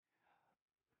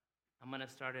going to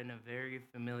start in a very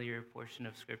familiar portion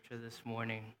of Scripture this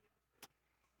morning.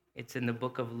 It's in the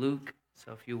book of Luke,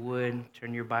 so if you would,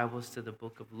 turn your Bibles to the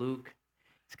book of Luke.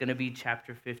 It's going to be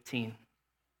chapter 15.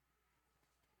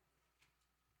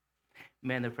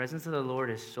 Man, the presence of the Lord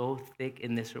is so thick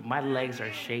in this room. My legs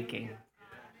are shaking.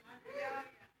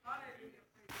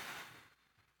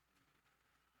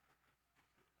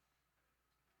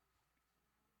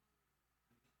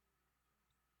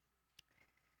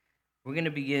 We're going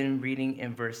to begin reading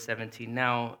in verse 17.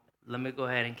 Now, let me go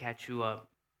ahead and catch you up.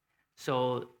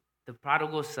 So, the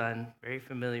prodigal son, very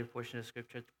familiar portion of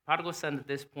Scripture, the prodigal son at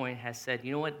this point has said,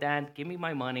 you know what, Dad, give me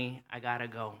my money. I got to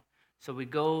go. So he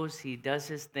goes, he does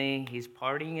his thing, he's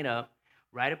partying it up,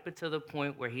 right up until the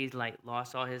point where he's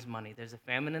lost all his money. There's a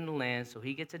famine in the land, so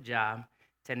he gets a job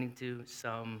tending to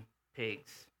some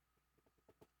pigs.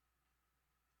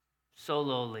 So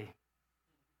lowly.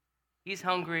 He's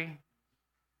hungry,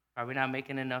 probably not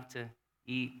making enough to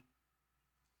eat,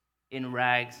 in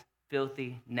rags,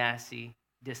 filthy, nasty,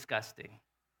 disgusting.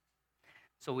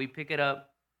 So we pick it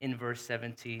up in verse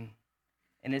 17.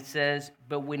 And it says,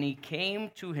 but when he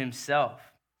came to himself,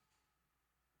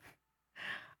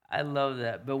 I love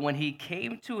that. But when he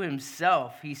came to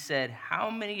himself, he said, how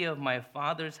many of my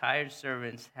father's hired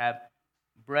servants have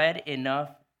bread enough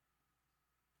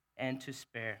and to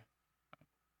spare?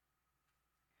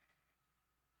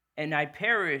 And I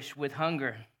perish with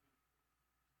hunger.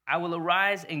 I will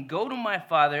arise and go to my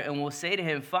father and will say to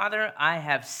him, Father, I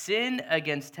have sinned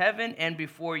against heaven and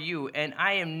before you, and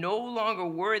I am no longer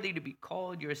worthy to be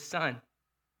called your son.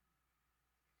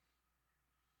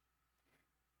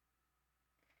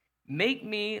 Make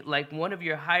me like one of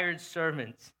your hired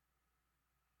servants.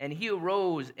 And he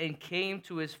arose and came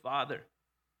to his father.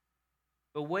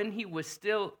 But when he was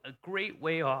still a great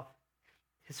way off,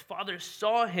 his father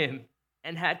saw him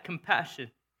and had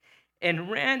compassion, and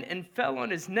ran and fell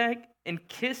on his neck and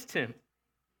kissed him.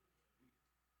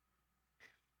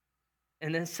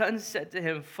 And the son said to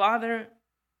him, Father,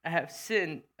 I have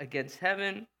sinned against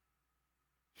heaven.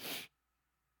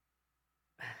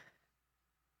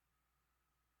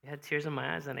 I had tears in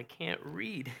my eyes and I can't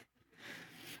read.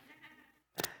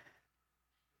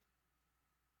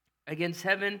 Against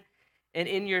heaven and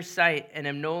in your sight, and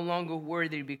am no longer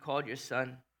worthy to be called your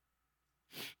son.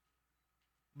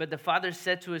 But the father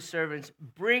said to his servants,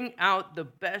 bring out the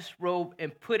best robe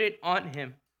and put it on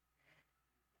him,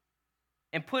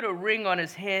 and put a ring on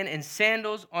his hand and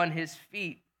sandals on his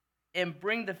feet, and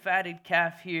bring the fatted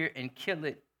calf here and kill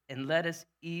it, and let us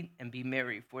eat and be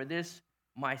merry. For this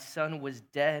my son was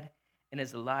dead and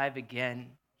is alive again.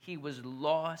 He was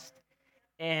lost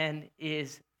and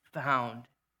is found.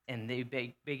 And they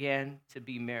began to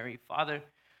be merry. Father,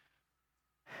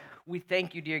 we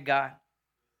thank you, dear God.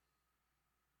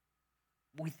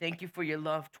 We thank you for your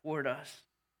love toward us.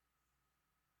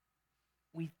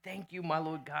 We thank you, my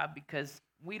Lord God, because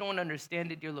we don't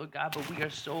understand it, dear Lord God, but we are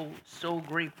so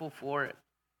grateful for it.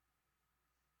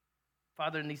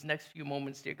 Father, in these next few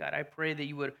moments, dear God, I pray that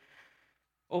you would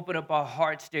open up our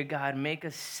hearts, dear God. Make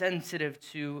us sensitive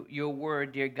to your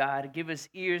word, dear God. Give us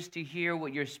ears to hear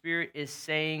what your Spirit is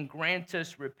saying. Grant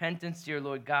us repentance, dear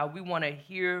Lord God. We want to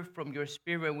hear from your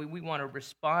Spirit. We want to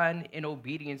respond in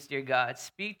obedience, dear God.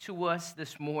 Speak to us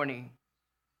this morning.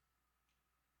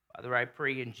 Father, I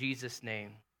pray in Jesus'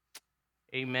 name.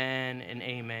 Amen and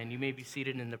amen. You may be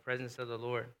seated in the presence of the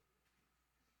Lord.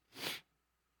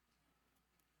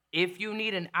 If you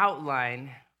need an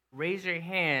outline, raise your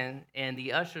hand, and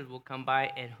the ushers will come by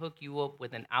and hook you up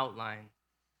with an outline.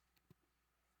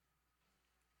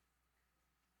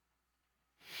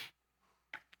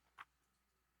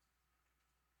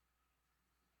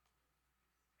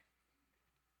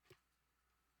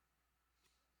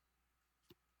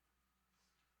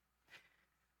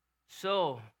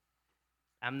 So,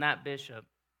 I'm not Bishop.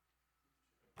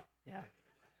 Yeah.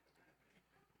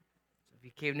 So if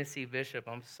you came to see Bishop,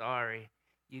 I'm sorry.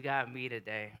 You got me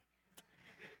today.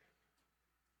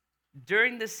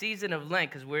 During the season of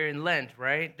Lent, because we're in Lent,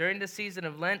 right? During the season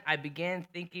of Lent, I began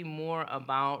thinking more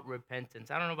about repentance.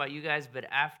 I don't know about you guys, but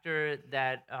after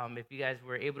that, if you guys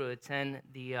were able to attend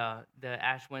the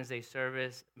Ash Wednesday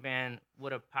service, man,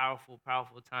 what a powerful,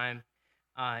 powerful time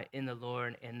in the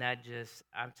Lord. And that just,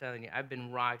 I'm telling you, I've been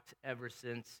rocked ever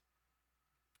since.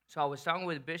 So I was talking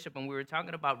with Bishop, and we were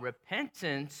talking about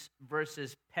repentance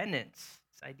versus penance,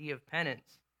 this idea of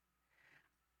penance.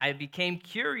 I became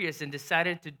curious and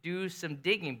decided to do some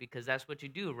digging, because that's what you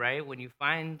do, right? When you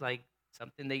find like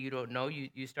something that you don't know,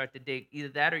 you start to dig. Either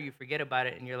that or you forget about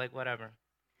it and you're like, whatever.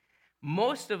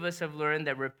 Most of us have learned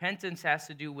that repentance has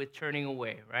to do with turning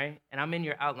away, right? And I'm in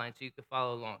your outline so you can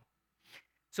follow along.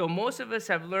 So most of us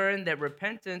have learned that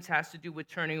repentance has to do with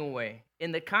turning away.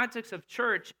 In the context of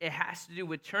church, it has to do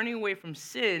with turning away from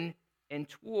sin and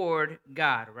toward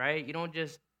God, right? You don't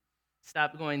just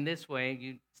stop going this way,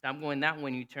 you stop going that way,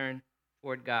 and you turn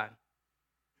toward God.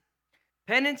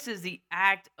 Penance is the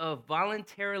act of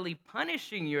voluntarily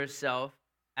punishing yourself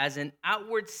as an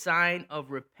outward sign of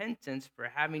repentance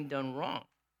for having done wrong.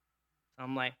 So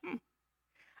I'm like,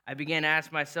 I began to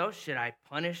ask myself, should I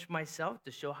punish myself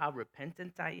to show how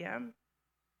repentant I am?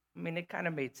 I mean, it kind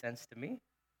of made sense to me.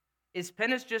 Is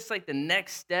penance just like the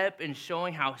next step in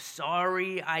showing how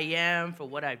sorry I am for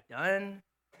what I've done?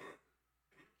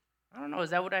 I don't know.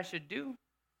 Is that what I should do?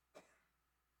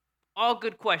 All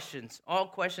good questions, all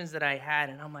questions that I had.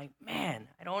 And I'm like, man,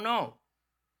 I don't know.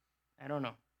 I don't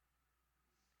know.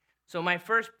 So my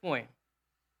first point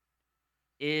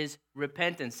is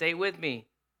repentance. Say it with me.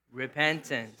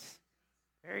 Repentance.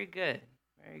 Very good.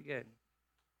 Very good.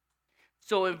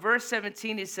 So in verse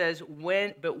 17, it says,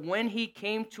 when he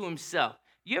came to himself.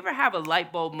 You ever have a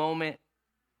light bulb moment?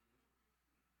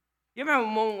 You ever have a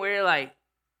moment where you're like,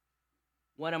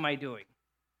 what am I doing?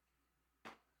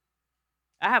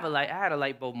 I had a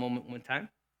light bulb moment one time.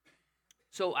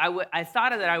 So I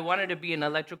thought that I wanted to be an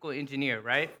electrical engineer,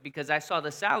 right? Because I saw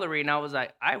the salary and I was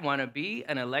like, I want to be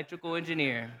an electrical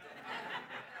engineer.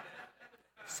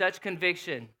 Such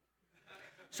conviction.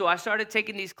 So I started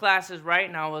taking these classes, right?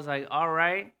 And I was like, all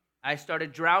right. I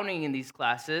started drowning in these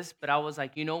classes, but I was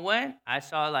like, you know what? I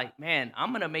saw like, man,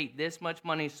 I'm going to make this much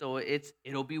money, so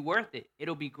it'll be worth it.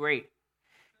 It'll be great.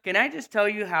 Can I just tell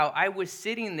you how I was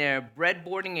sitting there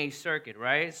breadboarding a circuit,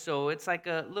 right? So it's like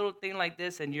a little thing like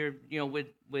this, and you're, with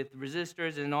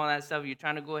resistors and all that stuff, you're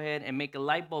trying to go ahead and make a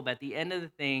light bulb at the end of the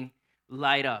thing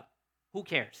light up. Who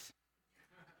cares?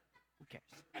 Who cares?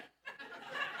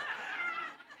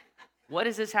 What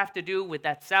does this have to do with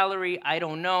that salary? I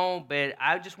don't know, but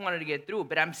I just wanted to get through it.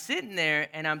 But I'm sitting there,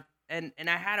 and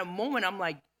I had a moment. I'm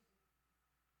like,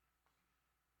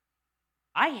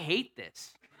 I hate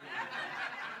this.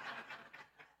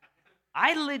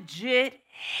 I legit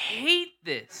hate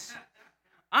this.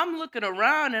 I'm looking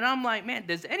around, and I'm like, man,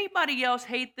 does anybody else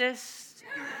hate this?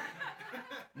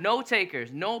 No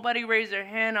takers. Nobody raised their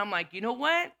hand. I'm like, you know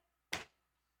what?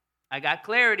 I got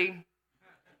clarity.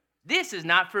 This is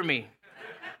not for me.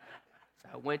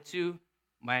 I went to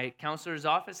my counselor's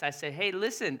office. I said, hey,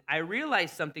 listen, I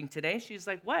realized something today. She's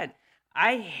like, what?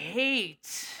 I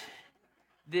hate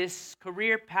this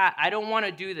career path. I don't want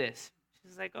to do this.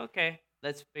 She's like, okay,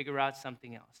 let's figure out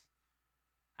something else.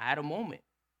 I had a moment.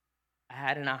 I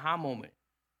had an aha moment.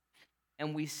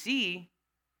 And we see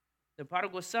the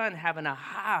prodigal son have an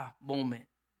aha moment.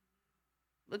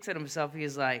 Looks at himself.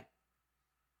 He's like,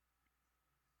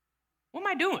 what am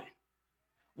I doing?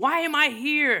 Why am I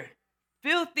here?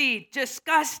 Filthy,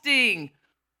 disgusting.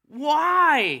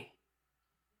 Why?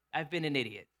 I've been an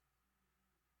idiot.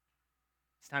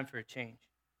 It's time for a change.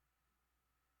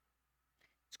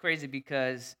 It's crazy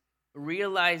because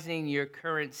realizing your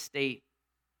current state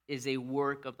is a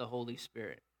work of the Holy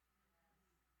Spirit.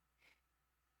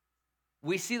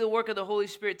 We see the work of the Holy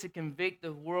Spirit to convict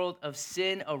the world of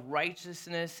sin, of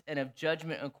righteousness, and of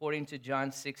judgment according to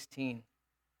John 16.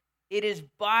 It is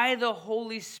by the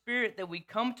Holy Spirit that we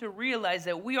come to realize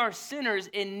that we are sinners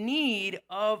in need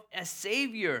of a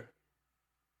Savior.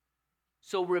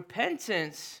 So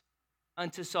repentance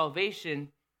unto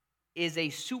salvation is a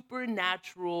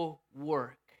supernatural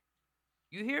work.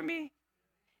 You hear me?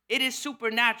 It is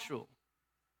supernatural.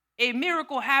 A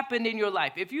miracle happened in your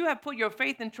life. If you have put your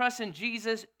faith and trust in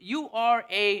Jesus, you are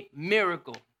a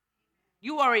miracle.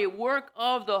 You are a work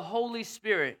of the Holy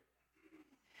Spirit.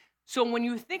 So when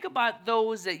you think about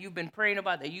those that you've been praying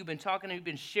about, that you've been talking to, you've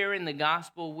been sharing the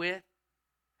gospel with,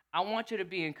 I want you to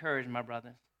be encouraged, my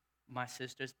brothers, my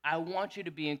sisters. I want you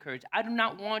to be encouraged. I do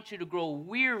not want you to grow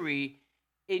weary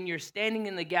in your standing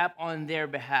in the gap on their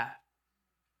behalf.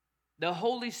 The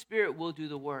Holy Spirit will do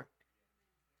the work.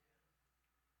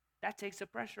 That takes the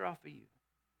pressure off of you.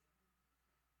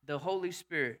 The Holy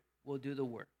Spirit will do the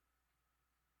work.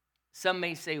 Some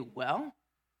may say, well,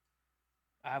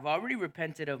 I've already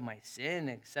repented of my sin,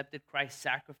 accepted Christ's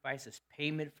sacrifice as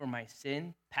payment for my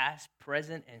sin, past,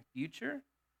 present, and future.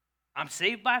 I'm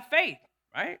saved by faith,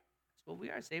 right? That's what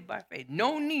we are, saved by faith.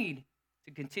 No need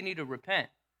to continue to repent.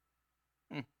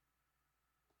 It's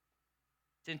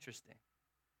interesting.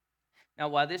 Now,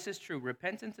 while this is true,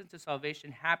 repentance into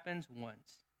salvation happens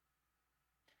once.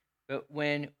 But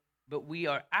we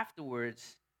are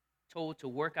afterwards told to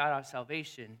work out our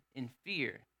salvation in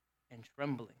fear and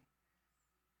trembling.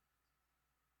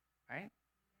 Right?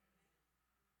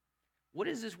 What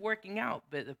is this working out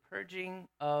but the purging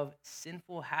of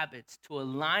sinful habits to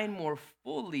align more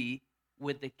fully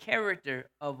with the character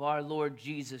of our Lord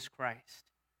Jesus Christ?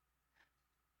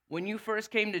 When you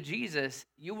first came to Jesus,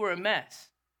 you were a mess.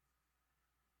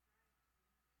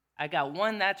 I got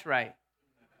one that's right.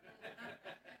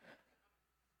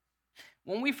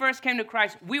 When we first came to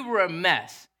Christ, we were a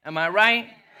mess. Am I right?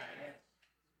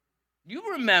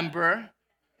 You remember.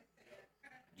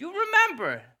 You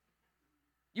remember.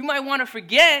 You might want to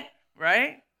forget,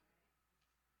 right?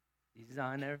 Jesus,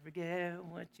 I'll never forget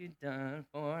what you done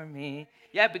for me.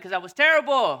 Yeah, because I was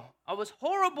terrible. I was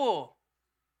horrible.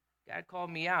 God called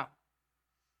me out.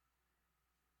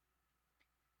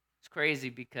 It's crazy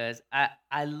because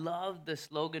I love the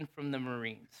slogan from the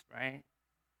Marines, right?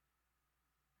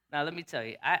 Now, let me tell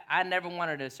you, I never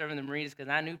wanted to serve in the Marines because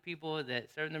I knew people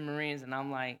that served in the Marines, and I'm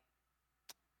like,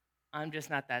 I'm just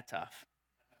not that tough.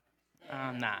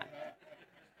 I'm not.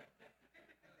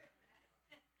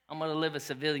 I'm going to live a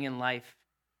civilian life.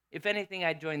 If anything,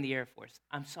 I'd join the Air Force.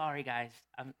 I'm sorry, guys.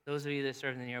 Those of you that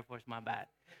served in the Air Force, my bad.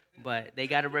 But they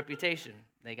got a reputation.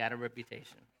 They got a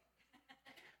reputation.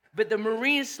 But the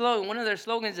Marines slogan, one of their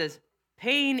slogans is,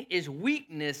 pain is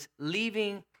weakness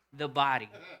leaving the body.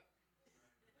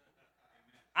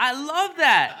 I love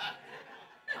that.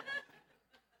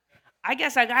 I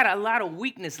guess I got a lot of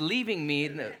weakness leaving me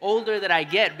the older that I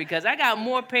get because I got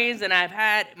more pains than I've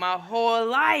had my whole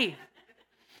life.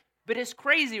 But it's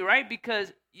crazy, right?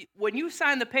 Because when you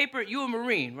sign the paper, you're a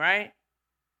Marine, right?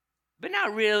 But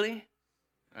not really.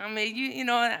 I mean, you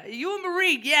a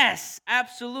Marine, yes,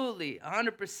 absolutely,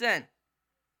 100%.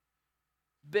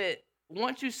 But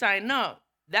once you sign up,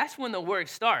 that's when the work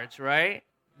starts, right?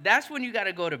 That's when you got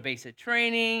to go to basic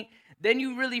training. Then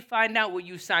you really find out what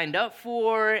you signed up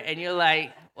for, and you're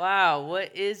like, wow,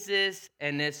 what is this?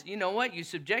 And this, you know what? You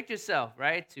subject yourself,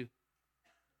 right, to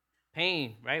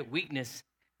pain, right? Weakness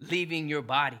leaving your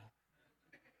body.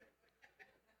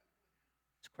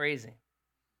 It's crazy.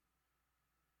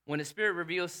 When the Spirit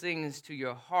reveals things to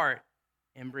your heart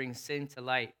and brings sin to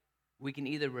light, we can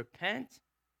either repent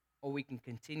or we can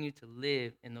continue to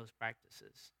live in those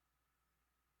practices.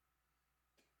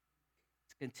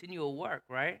 It's continual work,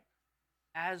 right?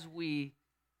 As we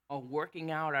are working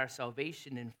out our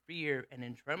salvation in fear and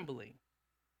in trembling,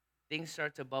 things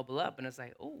start to bubble up, and it's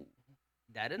like, oh,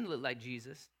 that didn't look like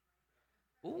Jesus.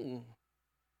 Ooh,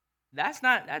 that's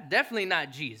definitely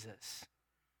not Jesus.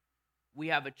 We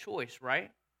have a choice,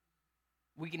 right?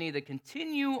 We can either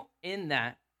continue in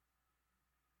that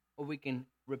or we can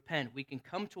repent. We can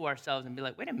come to ourselves and be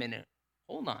like, wait a minute,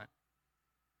 hold on.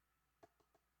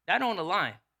 That don't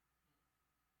align.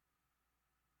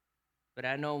 But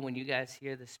I know when you guys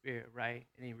hear the Spirit, right,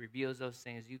 and He reveals those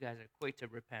things, you guys are quick to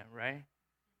repent, right?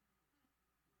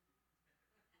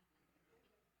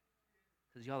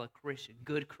 Because y'all are Christian,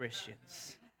 good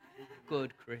Christians.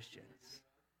 Good Christians.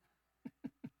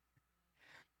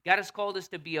 God has called us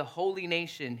to be a holy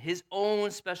nation, His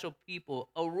own special people,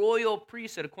 a royal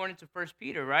priesthood, according to 1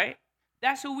 Peter, right?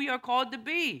 That's who we are called to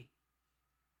be.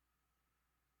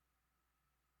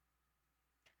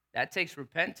 That takes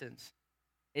repentance.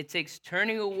 It takes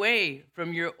turning away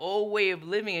from your old way of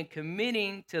living and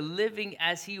committing to living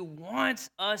as He wants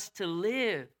us to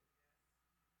live.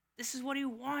 This is what He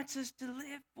wants us to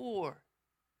live for.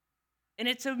 And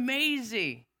it's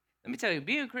amazing. Let me tell you,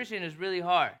 being a Christian is really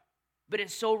hard, but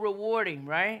it's so rewarding,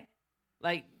 right?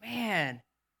 Like, man,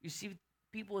 you see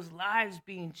people's lives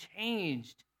being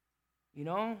changed. You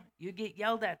know, you get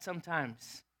yelled at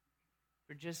sometimes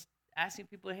for just asking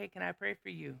people, hey, can I pray for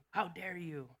you? How dare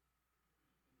you?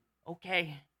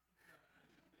 Okay.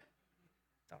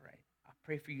 It's all right. I'll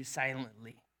pray for you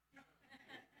silently.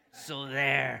 So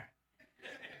there.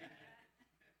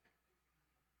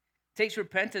 It takes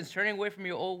repentance, turning away from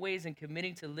your old ways and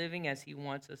committing to living as He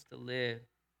wants us to live.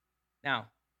 Now,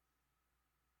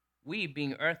 we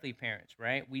being earthly parents,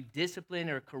 right? We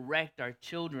discipline or correct our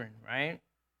children, right?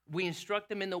 We instruct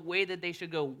them in the way that they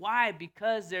should go. Why?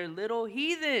 Because they're little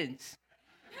heathens.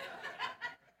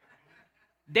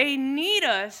 They need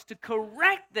us to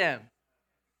correct them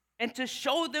and to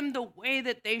show them the way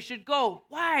that they should go.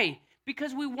 Why?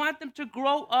 Because we want them to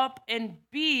grow up and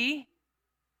be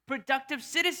productive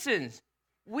citizens.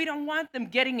 We don't want them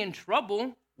getting in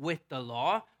trouble with the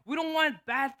law. We don't want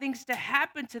bad things to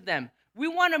happen to them. We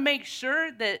want to make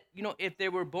sure that, if they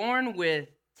were born with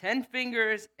 10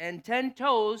 fingers and 10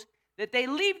 toes, that they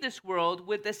leave this world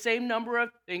with the same number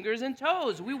of fingers and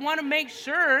toes. We want to make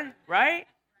sure, right?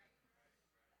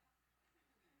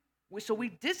 So we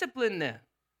discipline them.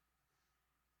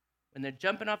 When they're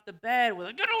jumping off the bed, we're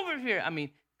like, get over here. I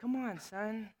mean, come on,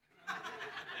 son.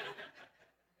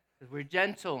 Because we're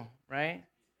gentle, right?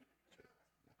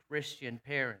 Christian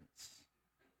parents.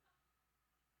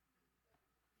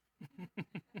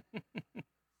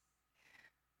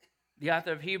 The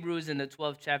author of Hebrews in the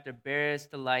 12th chapter bears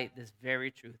to light this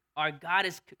very truth. Our God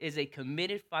is a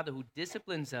committed Father who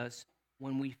disciplines us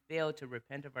when we fail to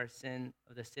repent of our sin,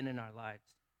 of the sin in our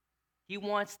lives. He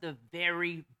wants the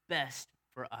very best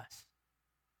for us.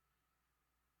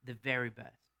 The very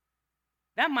best.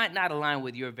 That might not align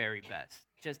with your very best.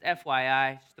 Just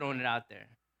FYI, just throwing it out there.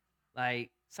 Like,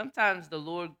 sometimes the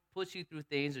Lord puts you through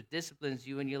things or disciplines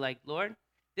you, and you're like, Lord,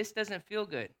 this doesn't feel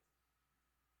good.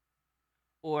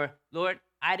 Or, Lord,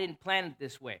 I didn't plan it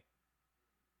this way.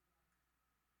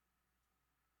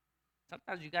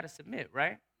 Sometimes you got to submit,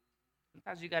 right?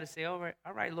 Sometimes you got to say, all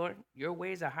right, Lord, your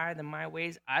ways are higher than my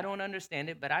ways. I don't understand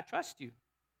it, but I trust you.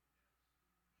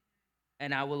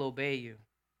 And I will obey you.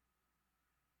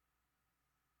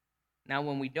 Now,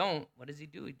 when we don't, what does he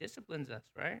do? He disciplines us,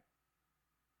 right?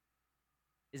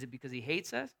 Is it because he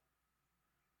hates us?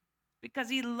 Because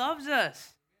he loves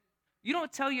us. You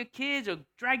don't tell your kids or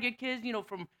drag your kids,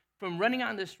 from running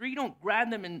out in the street. You don't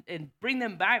grab them and bring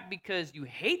them back because you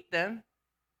hate them.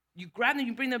 You grab them,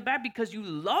 you bring them back because you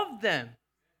love them.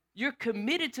 You're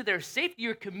committed to their safety.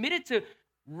 You're committed to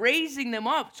raising them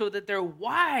up so that they're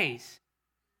wise,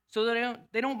 so that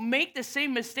they don't make the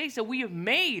same mistakes that we have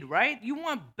made, right? You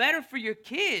want better for your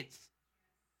kids.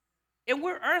 And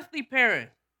we're earthly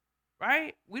parents,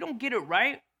 right? We don't get it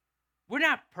right. We're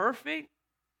not perfect,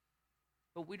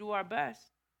 but we do our best.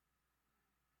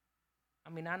 I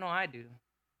mean, I know I do.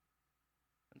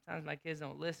 Sometimes my kids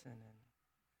don't listen.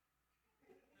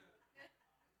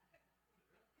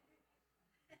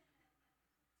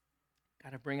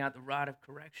 Got to bring out the rod of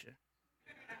correction.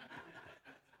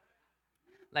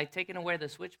 Like taking away the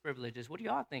switch privileges. What are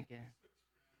y'all thinking?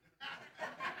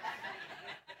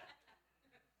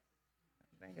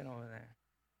 Thinking over there.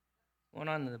 What's going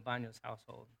on in the Banos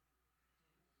household?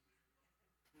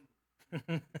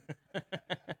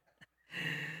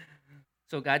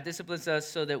 So God disciplines us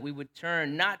so that we would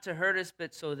turn, not to hurt us,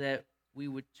 but so that we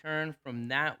would turn from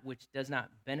that which does not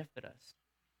benefit us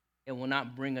and will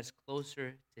not bring us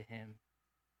closer to him.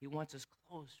 He wants us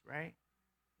close, right?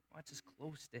 He wants us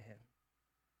close to him.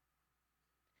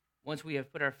 Once we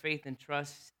have put our faith and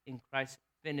trust in Christ's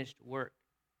finished work,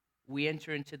 we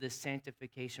enter into the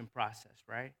sanctification process,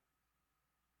 right?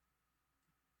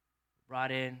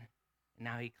 Brought in, and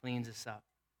now he cleans us up,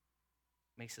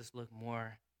 makes us look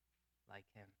more like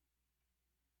him.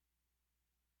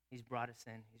 He's brought us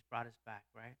in. He's brought us back,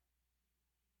 right?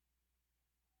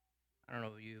 I don't know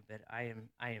about you, but I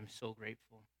am so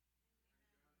grateful.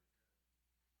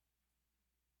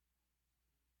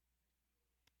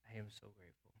 I am so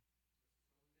grateful.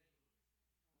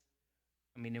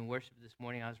 I mean, in worship this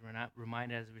morning, I was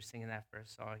reminded as we were singing that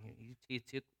first song, he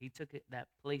took it, that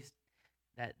place,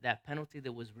 that penalty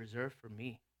that was reserved for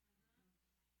me.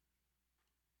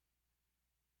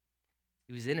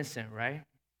 He was innocent, right?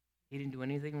 He didn't do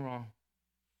anything wrong.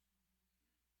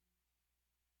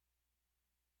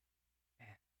 Man.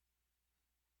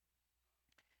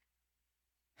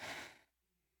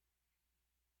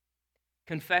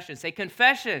 Confession. Say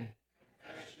confession.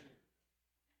 Confession.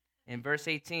 In verse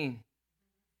 18,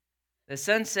 the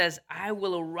Son says, I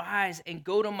will arise and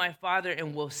go to my Father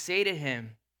and will say to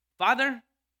him, Father,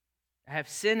 I have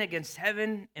sinned against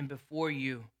heaven and before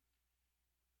you.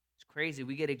 It's crazy.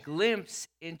 We get a glimpse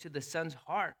into the Son's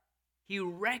heart. He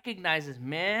recognizes,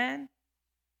 man,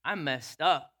 I messed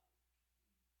up.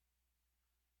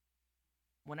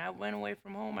 When I went away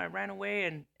from home, I ran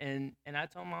away and I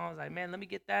told him, I was like, man, let me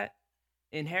get that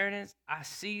inheritance. I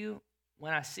see you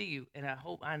when I see you, and I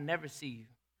hope I never see you.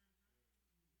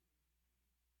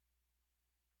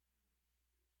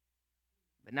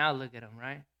 But now look at him,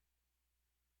 right?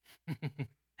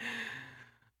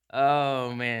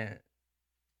 Oh, man.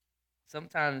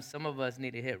 Sometimes some of us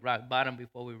need to hit rock bottom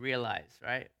before we realize,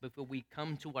 right? Before we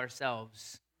come to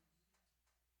ourselves.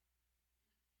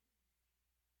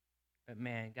 But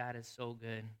man, God is so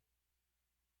good.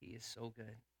 He is so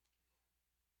good.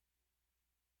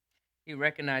 He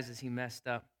recognizes he messed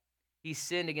up. He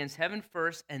sinned against heaven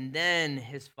first and then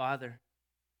his Father.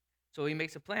 So he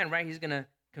makes a plan, right? He's going to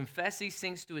confess these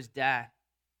things to his dad.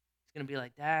 He's going to be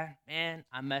like, Dad, man,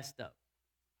 I messed up.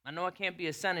 I know I can't be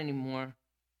a son anymore,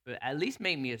 but at least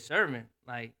make me a servant.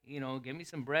 Like, give me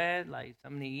some bread, like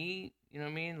something to eat, you know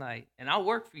what I mean? Like, and I'll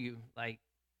work for you. Like,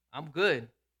 I'm good.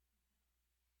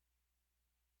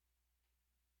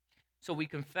 So we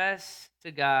confess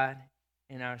to God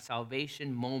in our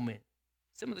salvation moment,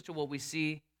 similar to what we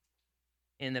see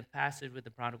in the passage with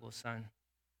the prodigal son.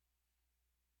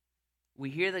 We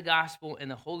hear the gospel,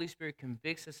 and the Holy Spirit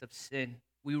convicts us of sin.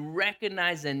 We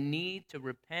recognize the need to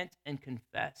repent and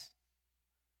confess.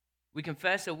 We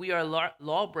confess that we are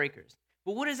lawbreakers.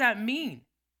 But what does that mean?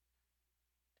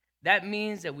 That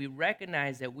means that we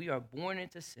recognize that we are born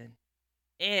into sin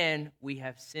and we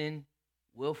have sinned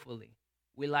willfully.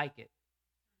 We like it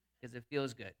because it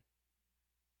feels good.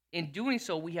 In doing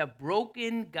so, we have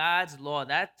broken God's law.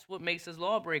 That's what makes us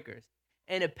lawbreakers.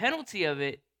 And the penalty of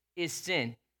it is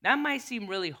sin. That might seem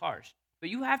really harsh, but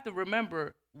you have to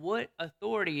remember what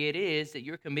authority it is that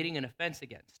you're committing an offense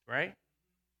against, right?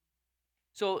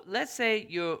 So let's say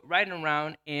you're riding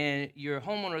around and your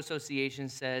homeowner association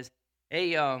says, hey,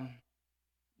 you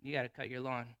got to cut your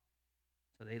lawn.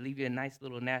 So they leave you a nice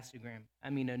little a note.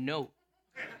 A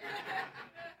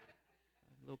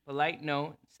little polite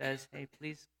note says, hey,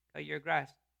 please cut your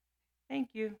grass. Thank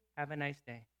you. Have a nice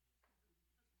day.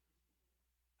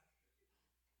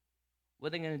 What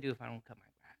are they going to do if I don't cut my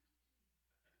grass?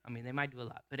 I mean, they might do a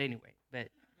lot. But anyway, but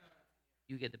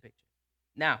you get the picture.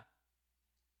 Now,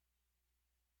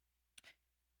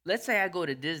 let's say I go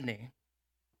to Disney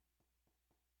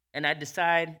and I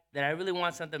decide that I really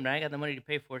want something, but I ain't got the money to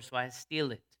pay for it, so I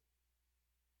steal it.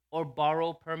 Or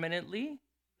borrow permanently,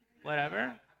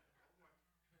 whatever.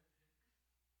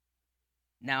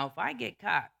 Now, if I get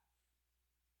caught,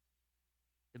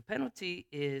 the penalty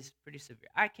is pretty severe.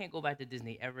 I can't go back to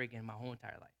Disney ever again my whole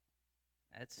entire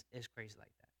life. It's crazy like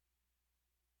that.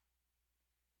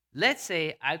 Let's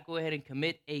say I go ahead and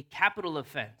commit a capital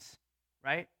offense,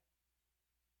 right?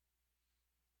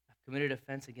 I've committed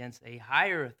offense against a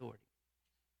higher authority.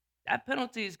 That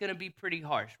penalty is going to be pretty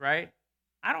harsh, right?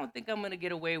 I don't think I'm going to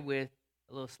get away with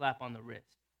a little slap on the wrist.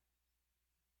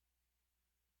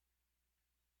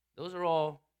 Those are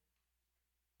all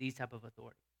these type of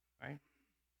authority, right?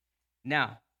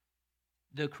 Now,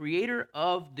 the creator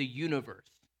of the universe,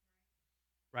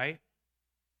 right?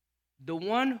 The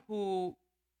one who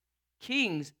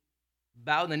kings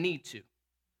bow the knee to.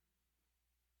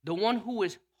 The one who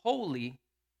is holy,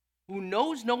 who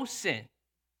knows no sin.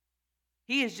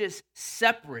 He is just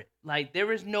separate. Like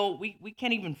there is no, we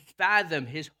can't even fathom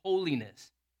his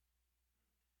holiness.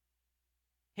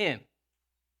 Him.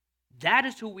 That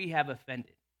is who we have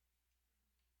offended.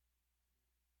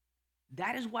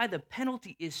 That is why the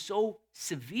penalty is so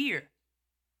severe.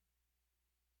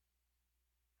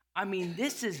 I mean,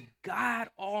 this is God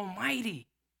Almighty.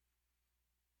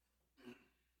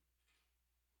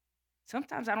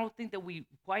 Sometimes I don't think that we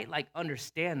quite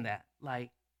understand that,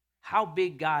 how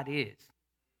big God is,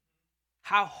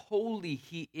 how holy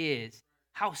he is,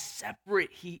 how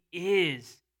separate he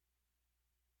is.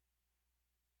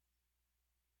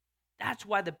 That's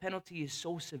why the penalty is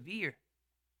so severe.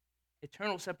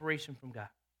 Eternal separation from God.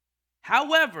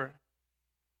 However,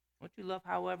 don't you love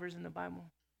howevers in the Bible?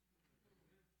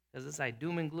 Because it's like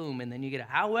doom and gloom, and then you get a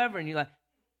however, and you're like,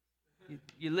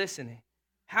 you're listening.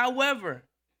 However,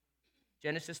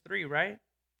 Genesis 3, right?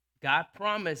 God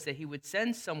promised that he would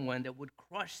send someone that would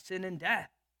crush sin and death.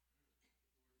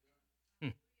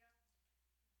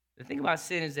 The thing about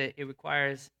sin is that it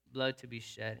requires blood to be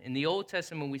shed. In the Old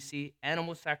Testament, we see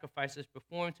animal sacrifices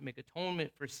performed to make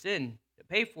atonement for sin, to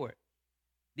pay for it.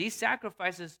 These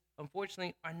sacrifices,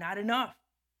 unfortunately, are not enough.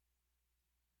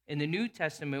 In the New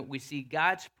Testament, we see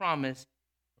God's promise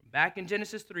back in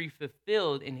Genesis 3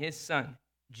 fulfilled in his Son,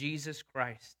 Jesus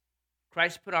Christ.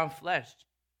 Christ put on flesh.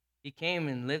 He came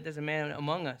and lived as a man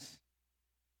among us.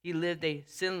 He lived a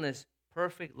sinless,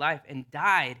 perfect life and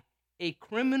died a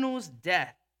criminal's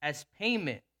death as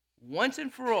payment once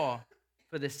and for all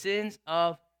for the sins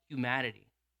of humanity.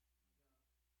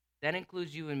 That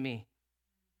includes you and me.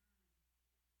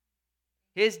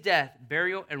 His death,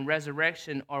 burial, and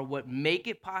resurrection are what make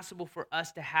it possible for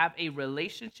us to have a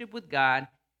relationship with God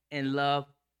and love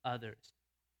others.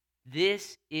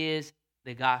 This is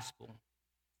the gospel.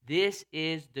 This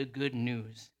is the good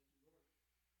news.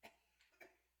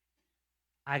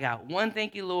 I got one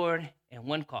thank you, Lord, and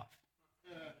one cough.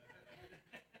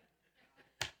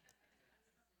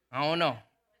 I don't know.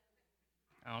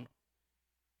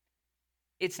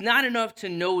 It's not enough to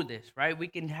know this, right? We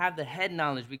can have the head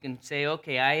knowledge. We can say,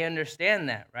 okay, I understand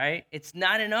that, right? It's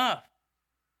not enough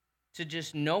to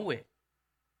just know it.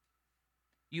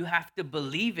 You have to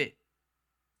believe it.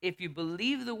 If you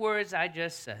believe the words I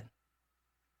just said,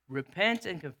 repent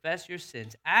and confess your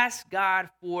sins, ask God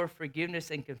for forgiveness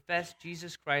and confess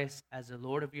Jesus Christ as the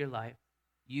Lord of your life,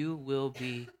 you will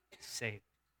be saved.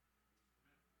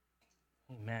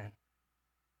 Amen.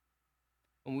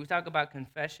 When we talk about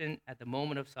confession at the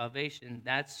moment of salvation,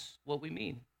 that's what we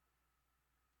mean.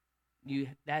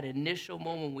 That initial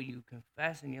moment when you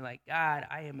confess and you're like, God,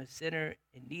 I am a sinner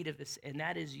in need of this, and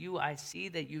that is you. I see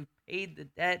that you paid the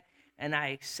debt, and I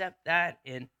accept that,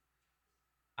 and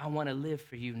I want to live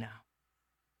for you now.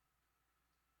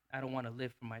 I don't want to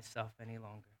live for myself any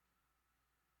longer.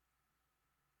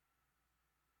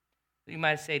 You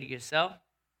might say to yourself,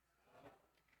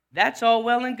 that's all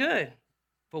well and good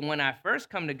for when I first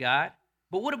come to God.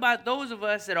 But what about those of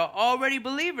us that are already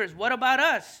believers? What about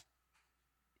us?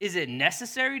 Is it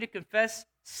necessary to confess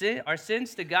our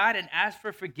sins to God and ask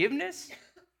for forgiveness?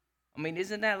 I mean,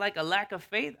 isn't that like a lack of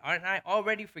faith? Aren't I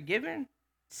already forgiven?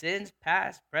 Sins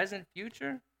past, present,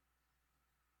 future?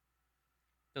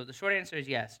 So the short answer is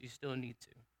yes, you still need to.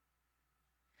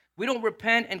 We don't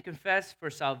repent and confess for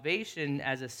salvation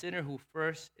as a sinner who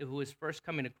is first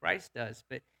coming to Christ does.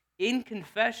 But in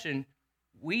confession,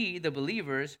 we, the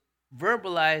believers,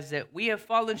 verbalize that we have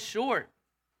fallen short.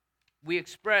 We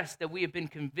express that we have been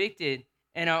convicted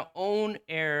in our own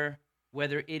error,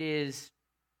 whether it is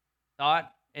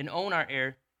thought, and own our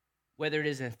error, whether it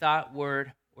is in thought,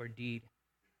 word, or deed.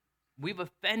 We've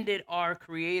offended our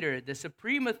Creator, the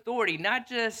supreme authority, not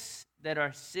just that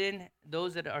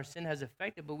those that our sin has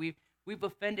affected, but we've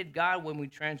offended God when we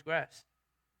transgress.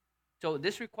 So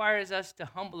this requires us to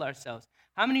humble ourselves.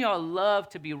 How many of y'all love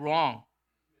to be wrong?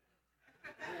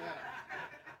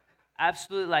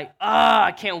 Absolutely, like,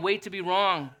 I can't wait to be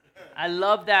wrong. I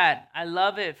love that. I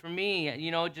love it for me,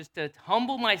 just to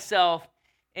humble myself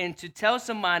and to tell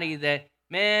somebody that,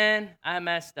 man, I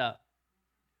messed up.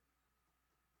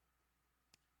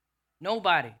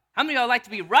 Nobody. How many of y'all like to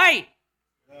be right?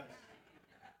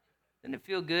 Doesn't it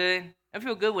feel good? I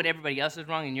feel good when everybody else is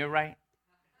wrong and you're right.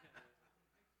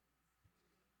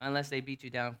 Unless they beat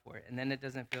you down for it, and then it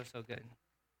doesn't feel so good.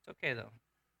 It's okay, though.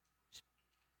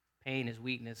 Pain is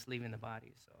weakness leaving the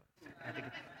body, so I think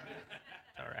it's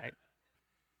all right.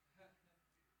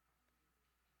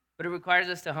 But it requires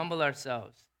us to humble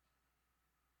ourselves.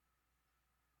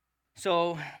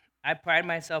 So I pride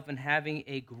myself in having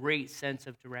a great sense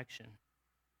of direction,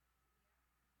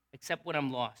 except when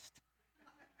I'm lost.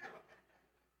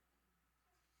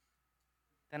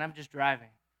 Then I'm just driving,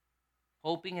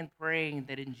 hoping and praying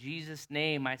that in Jesus'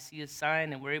 name I see a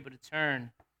sign and we're able to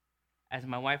turn. As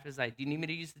my wife is like, do you need me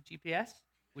to use the GPS?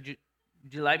 Would you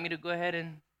like me to go ahead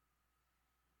and...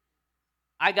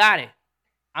 I got it.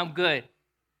 I'm good.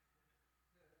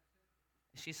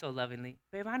 She's so lovingly,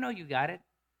 babe, I know you got it.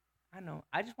 I know.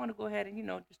 I just want to go ahead and,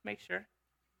 just make sure.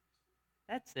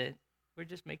 That's it. We're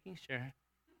just making sure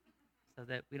so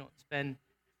that we don't spend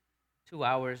 2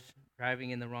 hours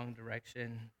driving in the wrong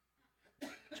direction,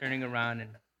 turning around and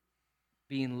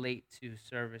being late to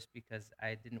service because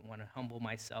I didn't want to humble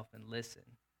myself and listen.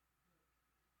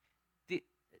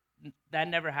 That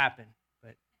never happened,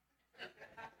 but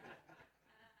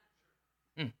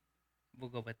we'll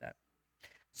go with that.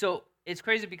 So it's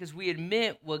crazy because we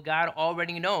admit what God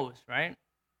already knows, right?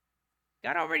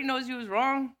 God already knows he was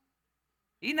wrong.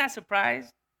 He's not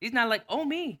surprised. He's not like, oh,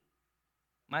 me.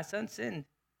 My son sinned.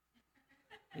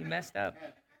 He messed up.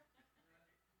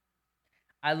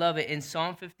 I love it. In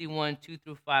Psalm 51,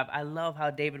 2-5, I love how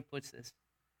David puts this.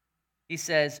 He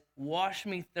says, wash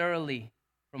me thoroughly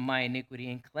from my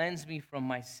iniquity and cleanse me from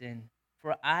my sin.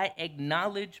 For I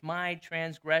acknowledge my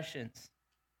transgressions,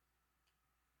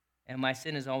 and my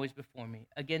sin is always before me.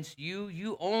 Against you,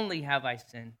 you only have I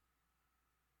sinned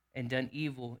and done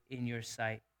evil in your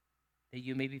sight, that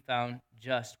you may be found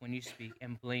just when you speak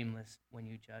and blameless when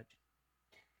you judge.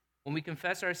 When we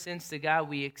confess our sins to God,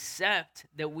 we accept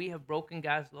that we have broken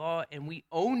God's law and we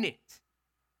own it.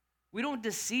 We don't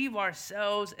deceive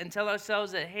ourselves and tell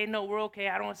ourselves that, hey, no, we're okay.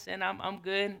 I don't sin. I'm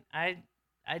good. I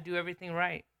do everything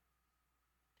right.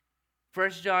 1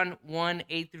 John 1,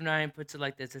 8-9 puts it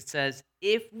like this. It says,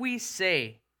 if we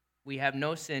say we have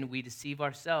no sin, we deceive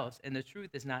ourselves, and the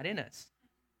truth is not in us.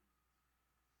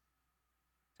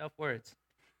 Tough words.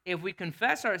 If we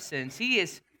confess our sins, he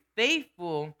is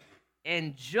faithful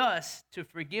and just to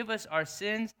forgive us our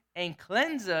sins and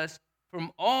cleanse us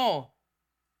from all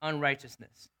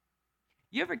unrighteousness.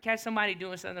 You ever catch somebody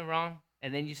doing something wrong,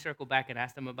 and then you circle back and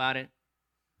ask them about it?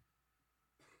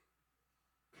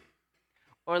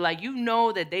 Or like you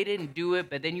know that they didn't do it,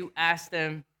 but then you ask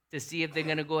them to see if they're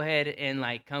going to go ahead and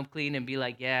like come clean and be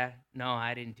like, yeah, no,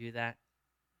 I didn't do that.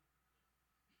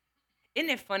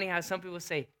 Isn't it funny how some people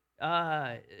say,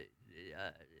 I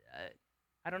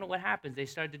don't know what happens. They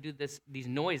start to do these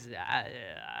noises.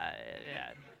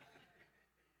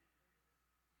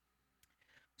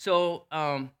 So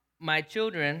my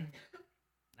children,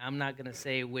 I'm not going to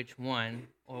say which one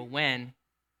or when,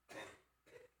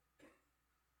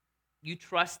 you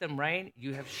trust them, right?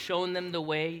 You have shown them the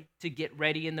way to get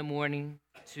ready in the morning,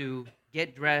 to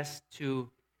get dressed, to,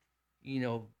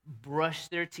 brush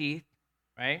their teeth,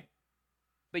 right?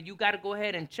 But you got to go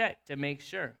ahead and check to make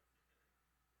sure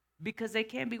because they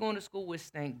can't be going to school with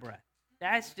stank breath.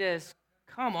 That's just,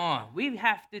 come on. We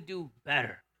have to do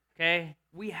better, okay?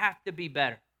 We have to be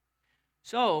better.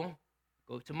 So,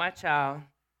 go to my child.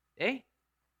 Hey,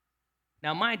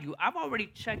 now mind you, I've already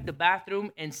checked the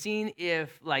bathroom and seen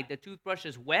if like the toothbrush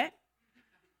is wet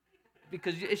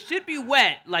because it should be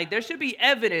wet. Like there should be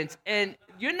evidence, and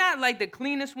you're not like the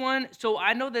cleanest one, so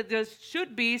I know that there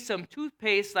should be some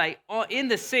toothpaste like in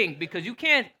the sink because you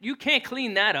can't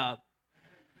clean that up.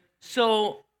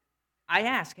 So I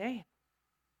ask, hey,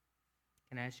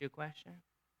 can I ask you a question?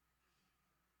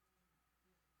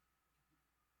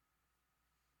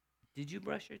 Did you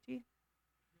brush your teeth?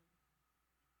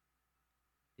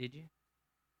 Did you?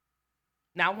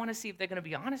 Now I want to see if they're gonna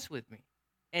be honest with me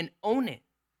and own it.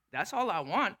 That's all I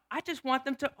want. I just want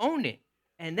them to own it,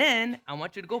 and then I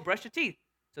want you to go brush your teeth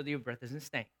so that your breath doesn't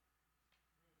stink.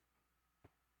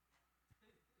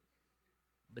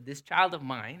 But this child of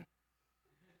mine,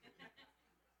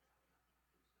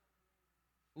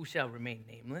 who shall remain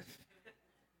nameless,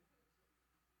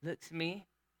 looks at me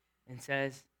and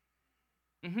says,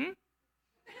 "Mm-hmm."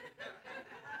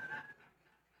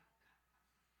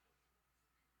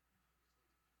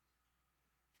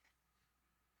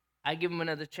 I give him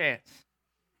another chance.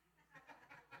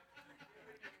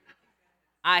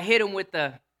 I hit him with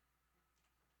the,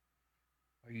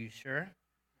 "Are you sure?"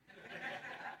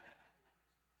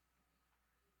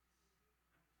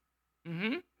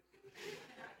 Mm-hmm.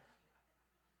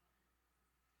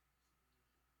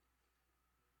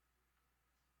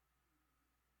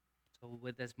 So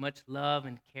with as much love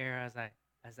and care as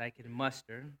I can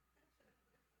muster,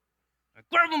 I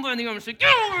grab him by the arm and say,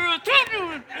 "Get over here, take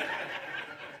you."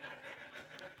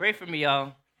 Pray for me,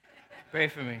 y'all. Pray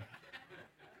for me.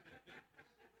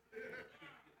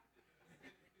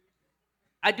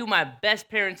 I do my best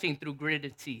parenting through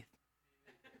gritted teeth,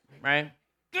 right?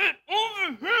 Get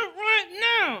over here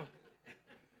right now.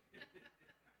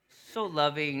 So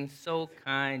loving, so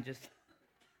kind, just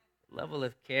level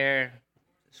of care.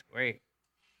 It's great.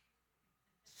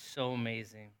 So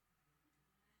amazing.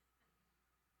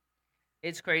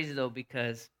 It's crazy though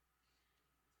because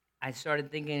I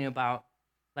started thinking about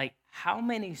like how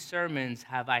many sermons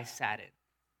have I sat in?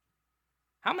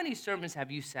 How many sermons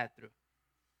have you sat through?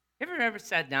 Have you ever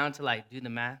sat down to like do the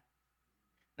math?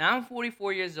 Now I'm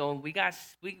 44 years old.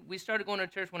 We started going to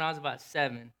church when I was about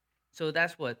 7. So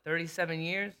that's what, 37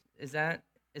 years? Is that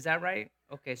right?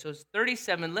 Okay, so it's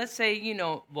 37. Let's say,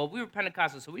 well, we were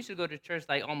Pentecostal, so we should go to church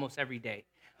like almost every day.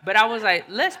 But I was like,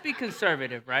 let's be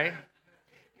conservative, right?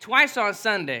 Twice on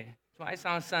Sunday. Twice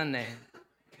on Sunday.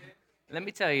 Let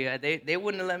me tell you, they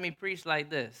wouldn't have let me preach like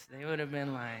this. They would have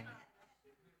been like,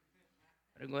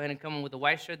 better go ahead and come in with the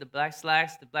white shirt, the black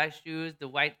slacks, the black shoes, the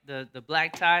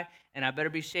black tie, and I better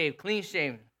be shaved, clean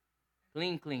shaven,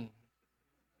 clean.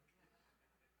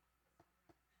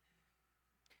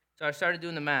 So I started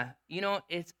doing the math.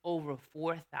 It's over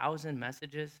 4,000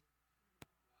 messages,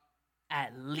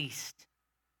 at least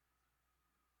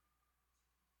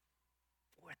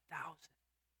 4,000.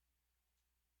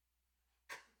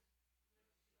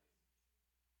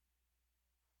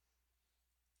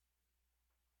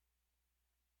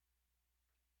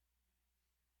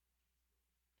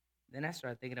 Then I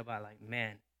started thinking about like,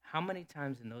 man, how many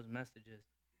times in those messages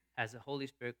has the Holy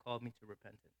Spirit called me to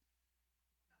repentance?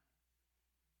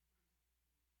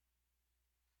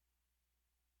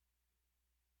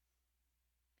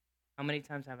 How many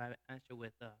times have I answered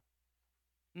with,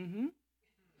 mm-hmm?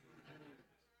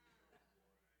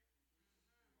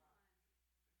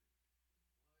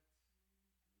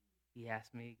 He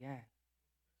asked me again,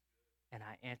 and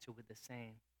I answered with the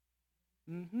same,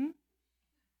 mm-hmm.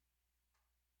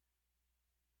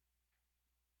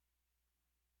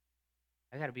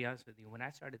 I gotta be honest with you. When I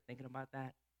started thinking about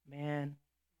that, man,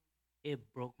 it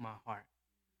broke my heart.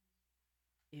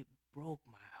 It broke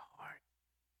my heart.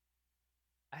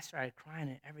 I started crying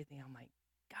and everything. I'm like,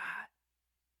 God,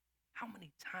 how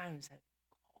many times have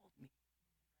you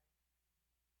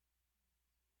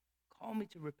called me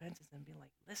to repentance and be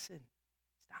like, listen,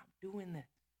 stop doing this.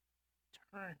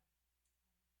 Turn,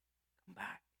 come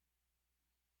back,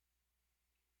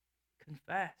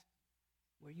 confess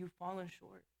where you've fallen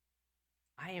short.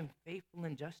 I am faithful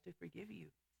and just to forgive you.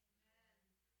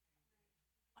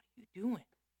 What are you doing?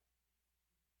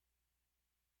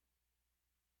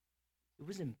 It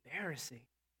was embarrassing.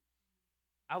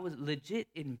 I was legit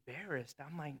embarrassed.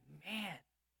 I'm like, man,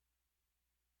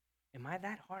 am I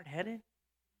that hard headed?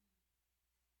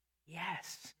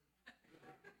 Yes.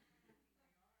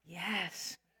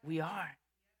 Yes, we are.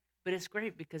 But it's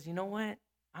great because you know what?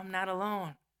 I'm not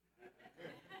alone.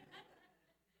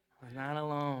 I'm not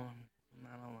alone. I'm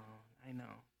not alone. I know.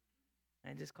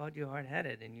 I just called you hard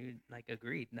headed and you like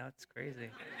agreed. No, it's crazy.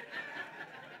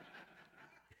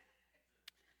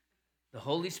 The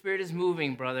Holy Spirit is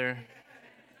moving, brother.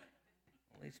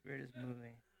 Holy Spirit is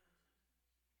moving.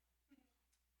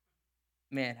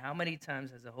 Man, how many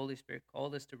times has the Holy Spirit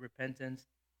called us to repentance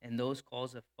and those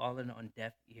calls have fallen on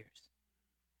deaf ears?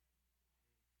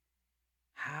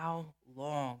 How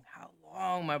long,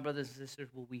 my brothers and sisters,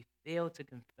 will we fail to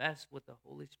confess what the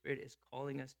Holy Spirit is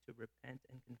calling us to repent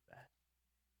and confess?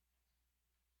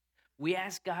 We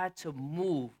ask God to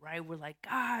move, right? We're like,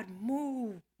 God,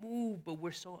 move, move, but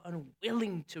we're so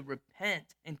unwilling to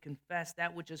repent and confess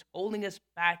that which is holding us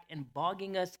back and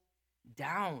bogging us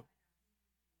down.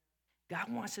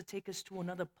 God wants to take us to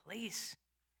another place.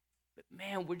 But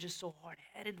man, we're just so hard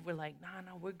headed. We're like, nah,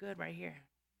 no, we're good right here.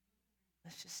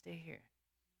 Let's just stay here.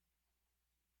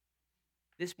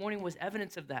 This morning was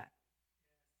evidence of that.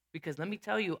 Because let me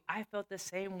tell you, I felt the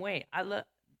same way.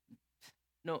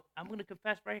 No, I'm going to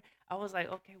confess, right? I was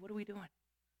like, okay, what are we doing?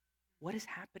 What is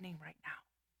happening right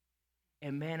now?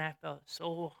 And man, I felt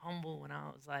so humble when I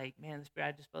was like, man,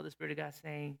 I just felt the Spirit of God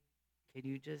saying, can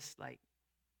you just like,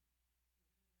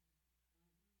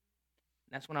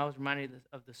 that's when I was reminded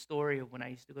of the story of when I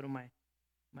used to go to my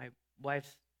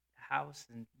wife's house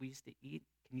and we used to eat.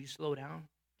 Can you slow down?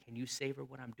 Can you savor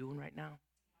what I'm doing right now?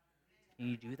 Can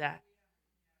you do that?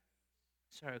 I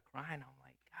started crying. I'm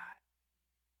like, God,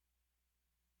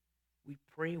 we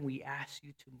pray and we ask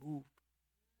you to move.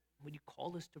 When you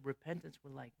call us to repentance,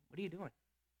 we're like, what are you doing?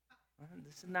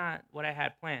 This is not what I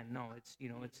had planned. No, it's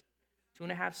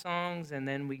 2.5 songs, and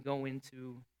then we go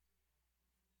into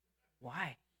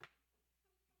why.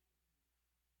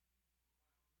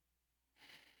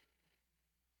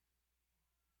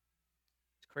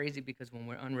 It's crazy because when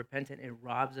we're unrepentant, it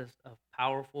robs us of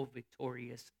powerful,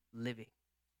 victorious living.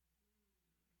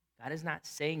 God is not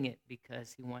saying it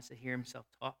because he wants to hear himself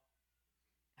talk.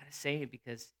 God is saying it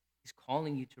because he's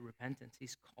calling you to repentance.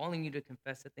 He's calling you to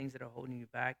confess the things that are holding you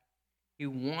back. He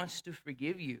wants to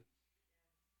forgive you.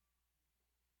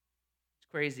 It's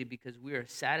crazy because we are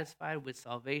satisfied with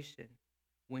salvation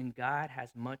when God has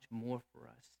much more for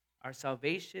us. Our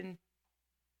salvation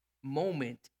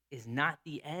moment is not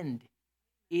the end,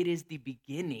 it is the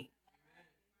beginning.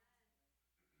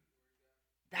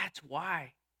 That's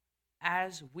why,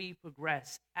 as we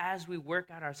progress, as we work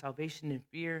out our salvation in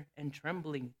fear and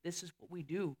trembling, this is what we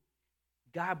do.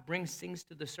 God brings things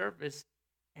to the surface,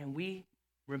 and we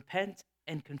repent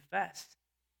and confess,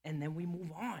 and then we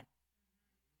move on.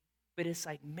 But it's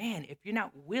like, man, if you're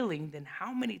not willing, then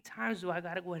how many times do I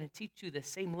got to go ahead and teach you the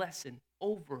same lesson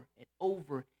over and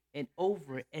over and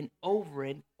over and over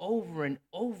and over and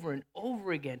over and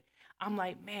over again? I'm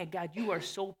like, man, God, you are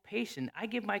so patient. I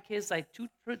give my kids like two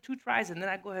tries, and then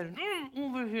I go ahead and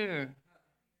over here.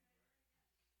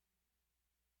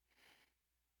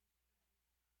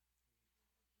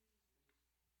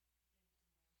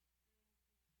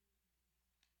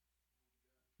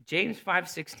 James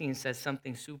 5:16 says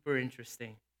something super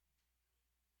interesting.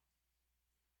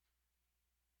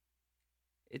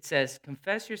 It says,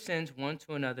 confess your sins one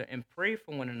to another and pray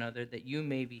for one another that you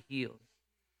may be healed.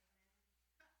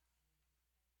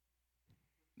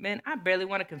 Man, I barely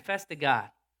want to confess to God,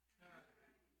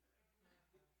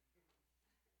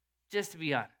 just to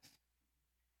be honest.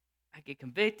 I get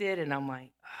convicted and I'm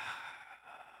like,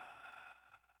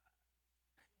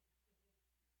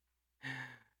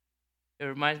 it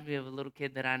reminds me of a little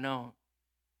kid that I know.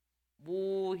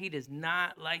 Ooh, he does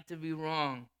not like to be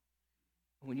wrong.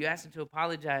 When you ask him to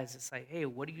apologize, it's like, hey,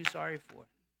 what are you sorry for?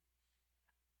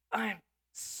 I'm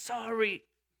sorry.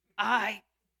 I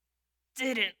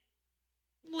didn't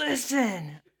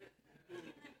listen.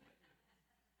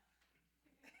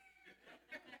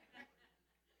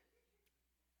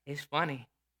 It's funny.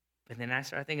 But then I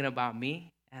start thinking about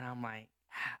me and I'm like,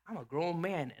 I'm a grown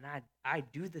man and I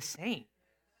do the same.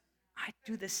 I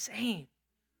do the same.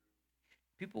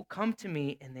 People come to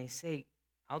me and they say,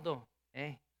 Aldo,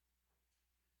 hey,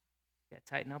 you gotta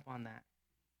tighten up on that.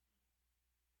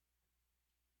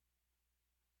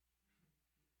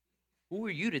 Who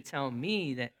are you to tell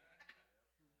me that?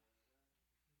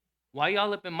 Why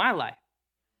y'all up in my life?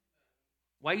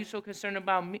 Why are you so concerned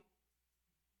about me?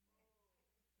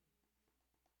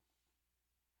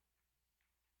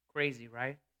 Crazy,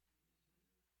 right?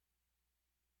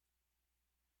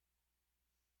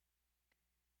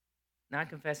 Not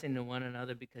confessing to one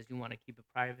another because you want to keep it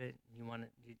private.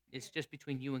 It's just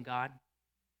between you and God.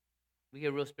 We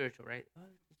get real spiritual, right?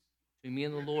 Between me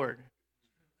and the Lord.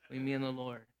 Between me and the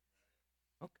Lord.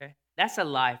 Okay. That's a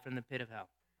lie from the pit of hell.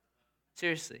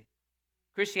 Seriously.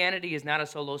 Christianity is not a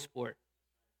solo sport.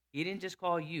 He didn't just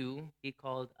call you, he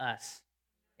called us.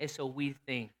 It's a we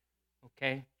thing.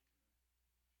 Okay?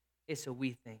 It's a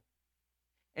we thing.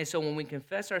 And so when we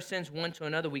confess our sins one to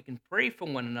another, we can pray for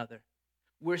one another.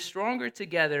 We're stronger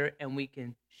together and we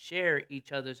can share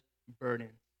each other's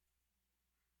burdens.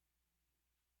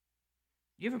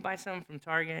 You ever buy something from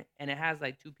Target and it has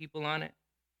like two people on it?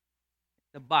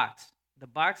 The box. The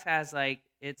box has like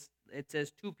it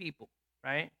says two people,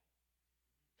 right?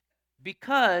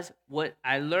 Because what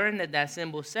I learned that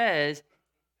symbol says,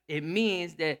 it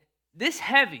means that this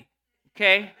heavy,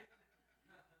 okay?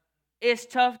 It's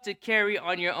tough to carry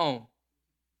on your own.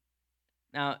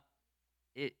 Now,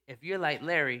 if you're like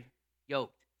Larry,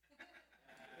 yoked,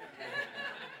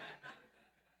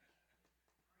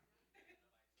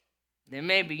 then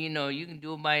maybe, you can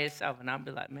do it by yourself. And I'll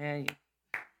be like, man,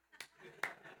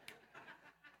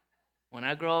 when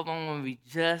I grow up, I want to be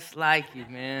just like you,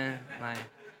 man. Like,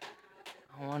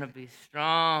 I want to be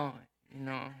strong.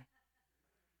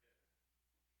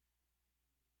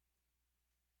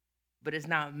 But it's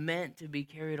not meant to be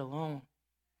carried alone.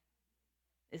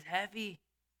 It's heavy.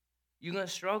 You're going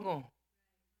to struggle.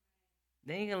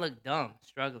 Then you're going to look dumb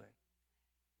struggling.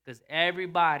 Because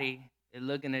everybody is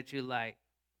looking at you like,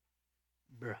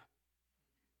 bruh,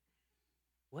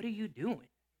 what are you doing?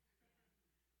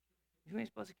 You ain't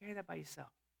supposed to carry that by yourself.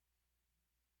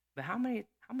 But how many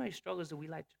struggles do we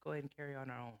like to go ahead and carry on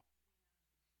our own?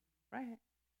 Right?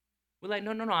 We're like,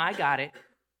 no, I got it.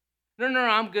 No,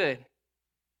 I'm good.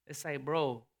 It's like,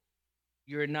 bro,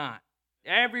 you're not.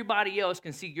 Everybody else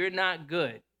can see you're not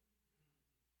good.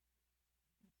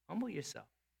 Humble yourself.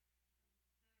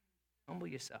 Humble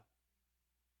yourself.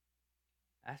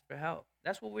 Ask for help.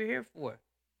 That's what we're here for.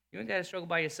 You ain't got to struggle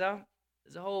by yourself.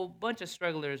 There's a whole bunch of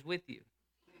strugglers with you.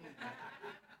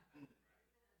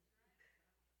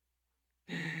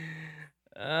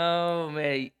 Oh,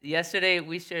 man. Yesterday,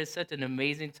 we shared such an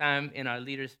amazing time in our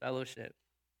leaders' fellowship.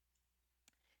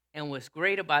 And what's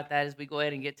great about that is we go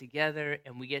ahead and get together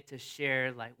and we get to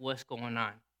share, like, what's going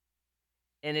on.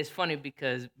 And it's funny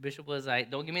because Bishop was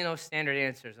like, don't give me no standard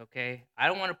answers, okay? I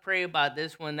don't want to pray about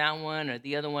this one, that one, or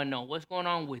the other one. No, what's going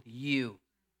on with you?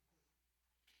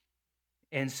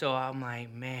 And so I'm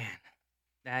like, man,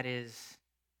 that's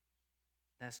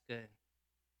good.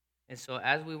 And so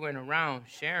as we went around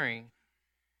sharing,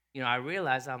 I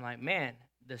realized, I'm like, man,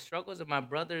 the struggles that my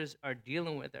brothers are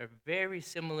dealing with are very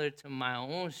similar to my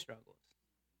own struggles.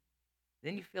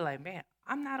 Then you feel like, man,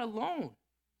 I'm not alone.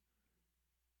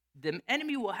 The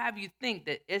enemy will have you think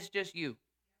that it's just you.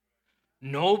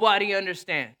 Nobody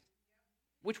understands.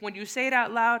 Which, when you say it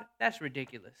out loud, that's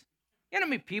ridiculous. You know how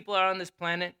many people are on this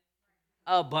planet?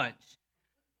 A bunch.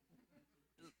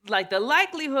 Like, the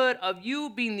likelihood of you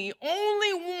being the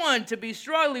only one to be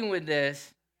struggling with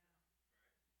this,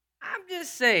 I'm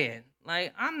just saying.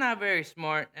 Like, I'm not very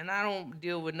smart, and I don't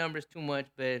deal with numbers too much,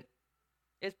 but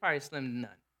it's probably slim to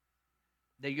none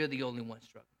that you're the only one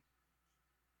struggling.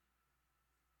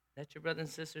 Let your brothers and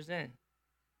sisters in.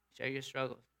 Share your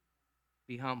struggles.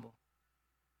 Be humble.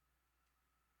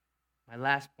 My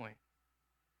last point.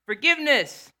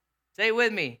 Forgiveness. Say it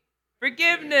with me.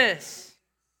 Forgiveness.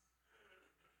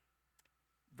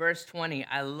 Verse 20.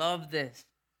 I love this.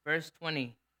 Verse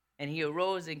 20. And he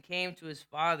arose and came to his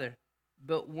father,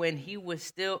 but when he was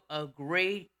still a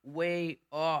great way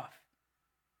off,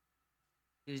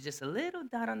 he was just a little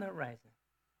dot on the horizon.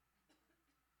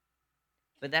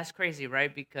 But that's crazy,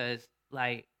 right? Because,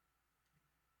 like,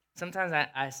 sometimes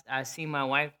I see my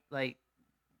wife, like,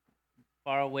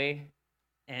 far away,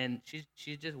 and she's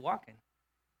just walking.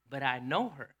 But I know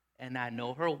her, and I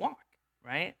know her walk,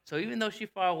 right? So even though she's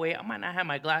far away, I might not have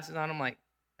my glasses on. I'm like,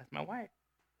 that's my wife.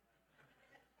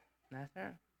 That's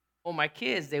her. Or my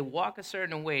kids, they walk a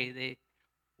certain way.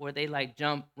 They like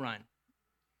jump, run,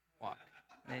 walk.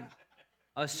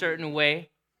 A certain way.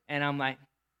 And I'm like,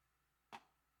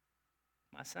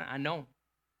 my son, I know him.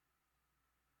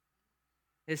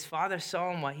 His father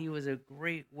saw him while he was a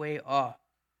great way off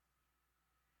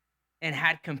and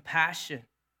had compassion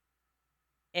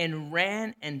and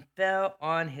ran and fell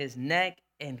on his neck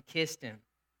and kissed him.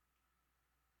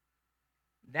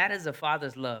 That is a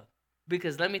father's love.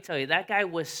 Because let me tell you, that guy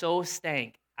was so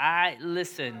stank.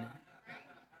 Listen.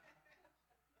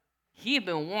 He had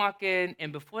been walking,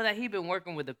 and before that, he'd been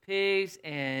working with the pigs,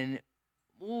 and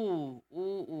ooh.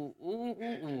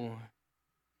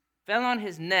 Fell on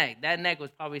his neck. That neck was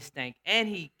probably stank. And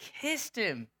he kissed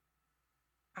him.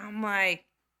 I'm like,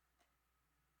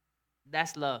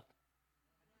 that's love.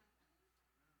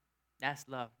 That's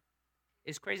love.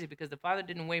 It's crazy because the father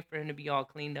didn't wait for him to be all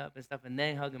cleaned up and stuff and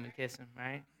then hug him and kiss him,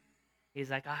 right?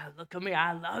 He's like, look, come here.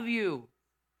 I love you.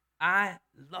 I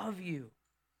love you.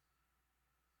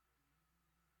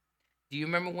 Do you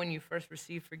remember when you first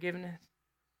received forgiveness?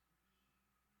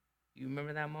 Do you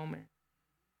remember that moment?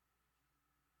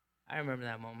 I remember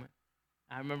that moment.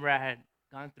 I remember I had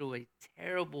gone through a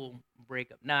terrible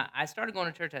breakup. Now, I started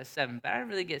going to church at 7, but I didn't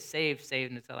really get saved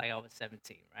until like I was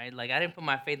 17, right? Like I didn't put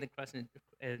my faith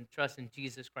and trust in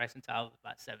Jesus Christ until I was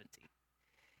about 17.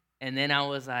 And then I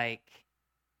was like,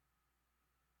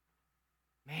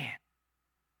 man,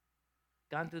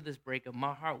 gone through this breakup.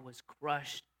 My heart was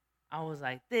crushed. I was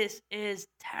like, this is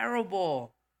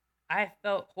terrible. I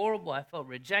felt horrible. I felt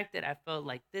rejected. I felt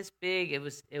like this big. It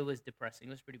was depressing.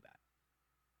 It was pretty bad.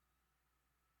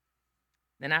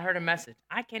 Then I heard a message.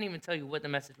 I can't even tell you what the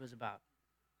message was about.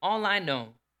 All I know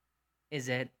is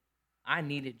that I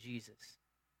needed Jesus.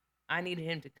 I needed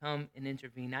him to come and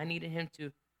intervene. I needed him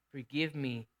to forgive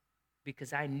me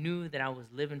because I knew that I was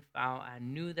living foul. I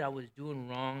knew that I was doing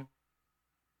wrong,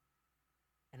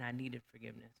 and I needed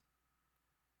forgiveness.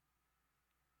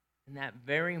 In that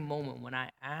very moment when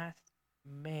I asked,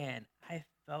 man, I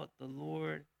felt the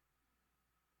Lord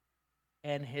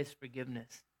and his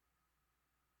forgiveness.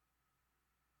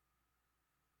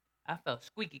 I felt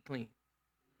squeaky clean.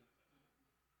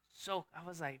 So I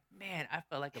was like, man, I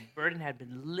felt like a burden had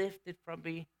been lifted from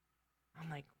me. I'm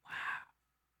like, wow,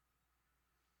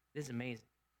 this is amazing.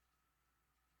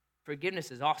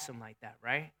 Forgiveness is awesome like that,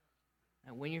 right?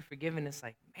 And when you're forgiven, it's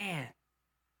like, man.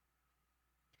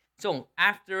 So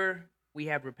after we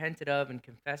have repented of and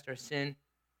confessed our sin,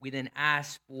 we then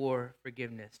ask for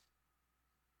forgiveness.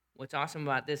 What's awesome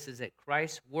about this is that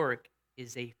Christ's work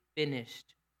is a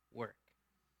finished work.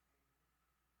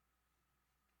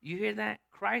 You hear that?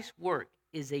 Christ's work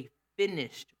is a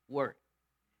finished work.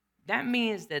 That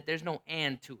means that there's no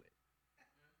and to it.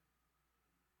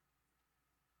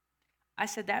 I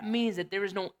said that means that there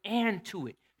is no and to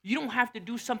it. You don't have to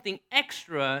do something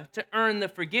extra to earn the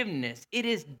forgiveness. It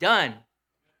is done.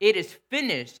 It is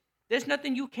finished. There's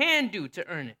nothing you can do to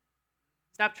earn it.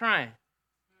 Stop trying.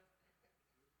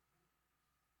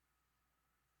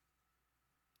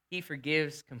 He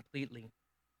forgives completely.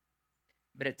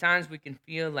 But at times we can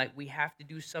feel like we have to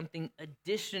do something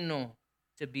additional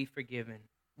to be forgiven.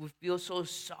 We feel so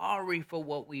sorry for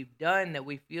what we've done that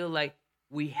we feel like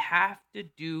we have to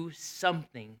do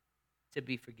something to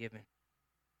be forgiven.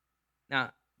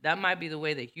 Now, that might be the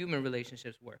way that human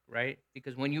relationships work, right?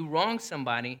 Because when you wrong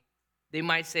somebody, they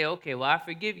might say, okay, well, I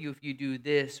forgive you if you do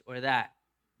this or that.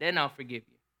 Then I'll forgive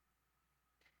you.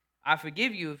 I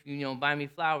forgive you if you buy me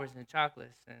flowers and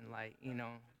chocolates and write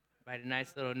a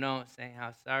nice little note saying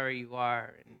how sorry you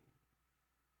are,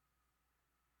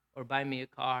 or buy me a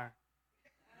car,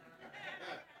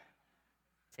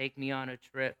 take me on a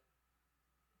trip,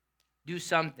 do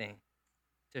something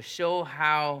to show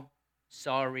how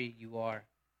sorry you are.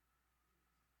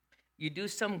 You do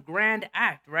some grand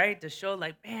act, right, to show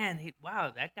like, man,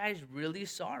 wow, that guy's really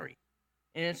sorry.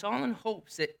 And it's all in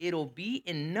hopes that it'll be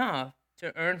enough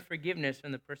to earn forgiveness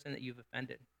from the person that you've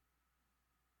offended.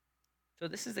 So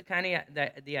this is the kind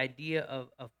of the idea of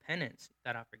penance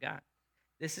that I forgot.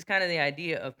 This is kind of the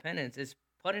idea of penance. It's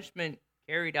punishment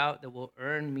carried out that will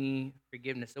earn me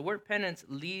forgiveness. The word penance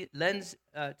lends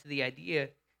to the idea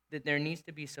that there needs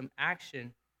to be some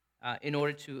action in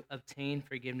order to obtain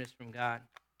forgiveness from God.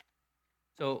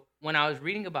 So when I was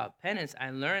reading about penance, I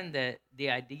learned that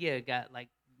the idea got like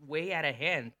way out of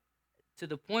hand to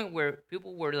the point where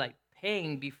people were like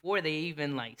paying before they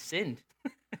even like sinned.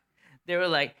 They were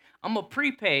like, I'm gonna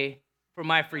prepay for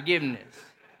my forgiveness.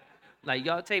 Like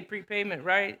y'all take prepayment,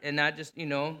 right? And I just,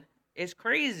 it's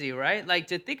crazy, right? Like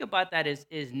to think about that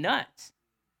is nuts.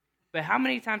 But how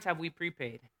many times have we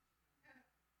prepaid?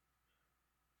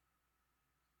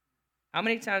 How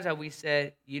many times have we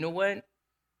said, you know what?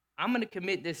 I'm going to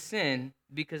commit this sin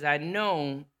because I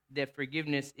know that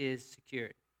forgiveness is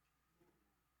secured.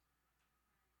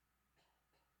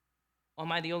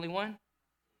 Am I the only one?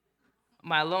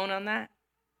 Am I alone on that?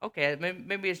 Okay,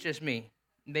 maybe it's just me.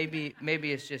 Maybe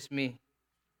it's just me.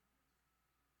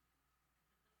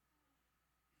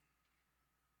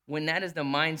 When that is the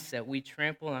mindset, we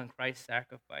trample on Christ's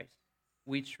sacrifice.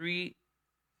 We treat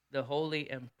the holy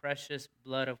and precious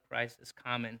blood of Christ as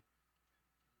common.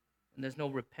 And there's no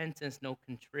repentance, no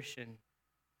contrition.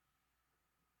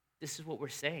 This is what we're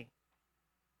saying.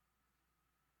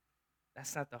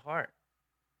 That's not the heart.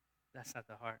 That's not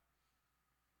the heart.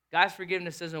 God's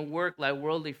forgiveness doesn't work like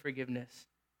worldly forgiveness.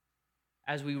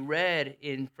 As we read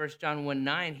in 1 John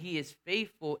 1:9, he is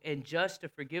faithful and just to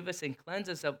forgive us and cleanse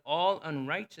us of all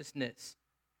unrighteousness.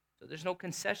 So there's no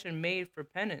concession made for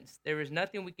penance. There is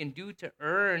nothing we can do to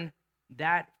earn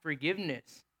that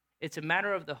forgiveness. It's a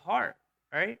matter of the heart,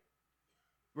 right?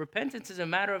 Repentance is a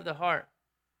matter of the heart.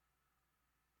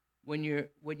 When you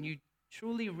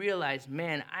truly realize,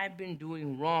 man, I've been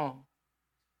doing wrong,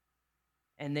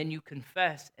 and then you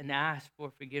confess and ask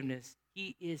for forgiveness,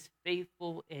 he is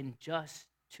faithful and just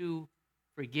to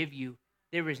forgive you.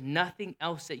 There is nothing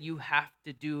else that you have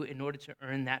to do in order to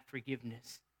earn that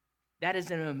forgiveness. That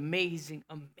is an amazing,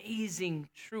 amazing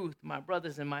truth, my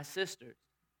brothers and my sisters.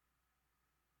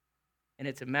 And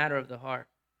it's a matter of the heart.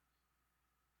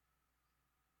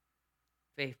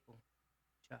 Faithful,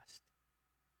 just.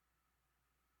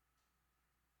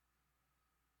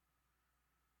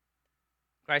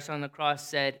 Christ on the cross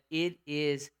said, "It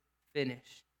is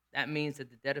finished." That means that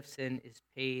the debt of sin is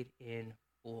paid in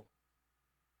full.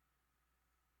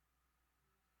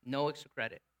 No extra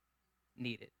credit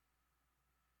needed.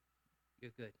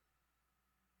 You're good.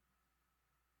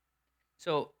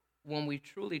 So when we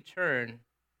truly turn,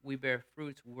 we bear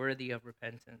fruits worthy of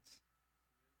repentance.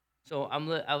 So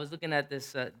I was looking at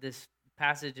this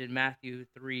passage in Matthew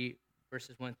 3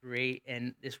 verses 1 through 8,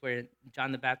 and this where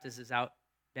John the Baptist is out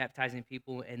baptizing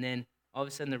people, and then all of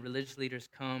a sudden the religious leaders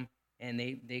come and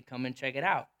they come and check it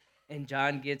out, and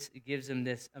John gives them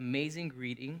this amazing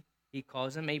greeting. He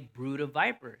calls them a brood of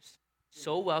vipers,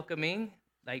 so welcoming,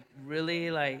 like really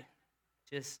like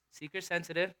just seeker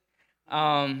sensitive.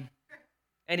 Um,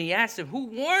 and he asks them, "Who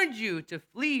warned you to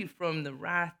flee from the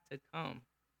wrath to come?"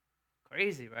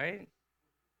 Crazy, right?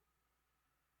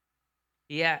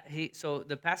 Yeah, so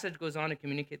the passage goes on to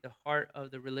communicate the heart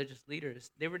of the religious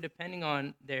leaders. They were depending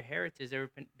on their heritage. They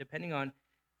were depending on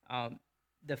um,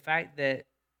 the fact that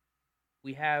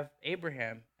we have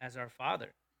Abraham as our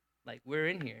father. Like we're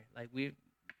in here. Like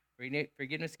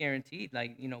forgiveness guaranteed.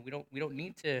 Like we don't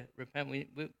need to repent.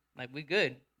 We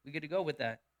good. We good to go with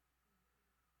that.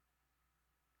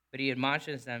 But he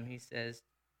admonishes them. He says,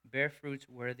 "Bear fruits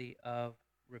worthy of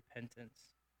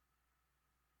repentance."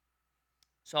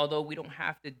 So although we don't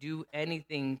have to do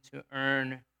anything to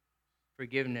earn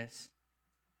forgiveness,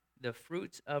 the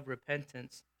fruits of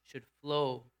repentance should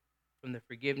flow from the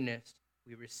forgiveness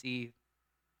we receive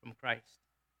from Christ.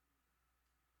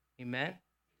 Amen?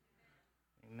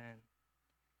 Amen.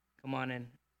 Come on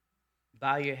and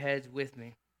bow your heads with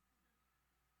me.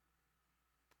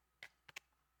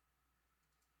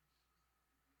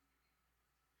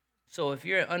 So if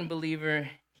you're an unbeliever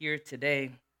here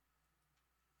today,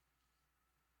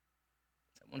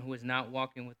 someone who is not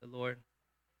walking with the Lord,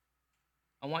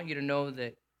 I want you to know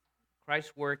that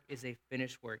Christ's work is a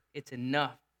finished work. It's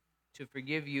enough to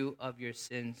forgive you of your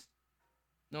sins,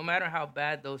 no matter how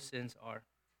bad those sins are.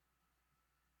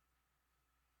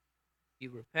 You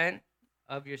repent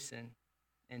of your sin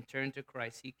and turn to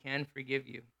Christ. He can forgive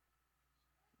you,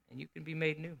 and you can be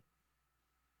made new.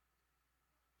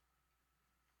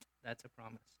 That's a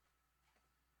promise.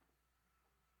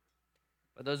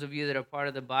 For those of you that are part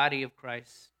of the body of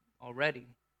Christ already,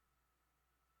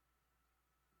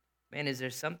 man, is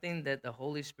there something that the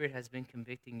Holy Spirit has been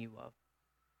convicting you of?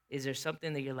 Is there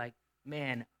something that you're like,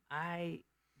 man,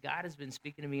 God has been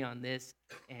speaking to me on this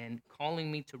and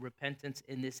calling me to repentance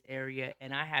in this area,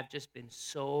 and I have just been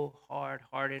so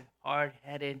hard-hearted,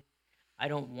 hard-headed. I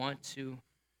don't want to.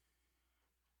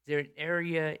 Is there an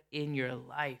area in your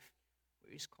life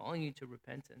where he's calling you to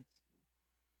repentance?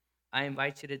 I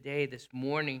invite you today, this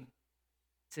morning,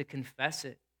 to confess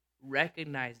it,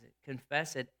 recognize it,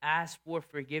 confess it, ask for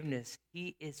forgiveness.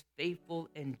 He is faithful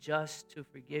and just to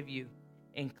forgive you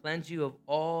and cleanse you of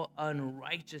all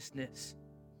unrighteousness.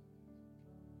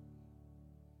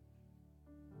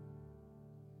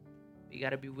 You got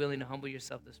to be willing to humble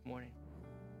yourself this morning.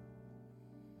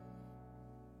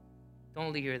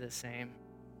 Don't leave here the same.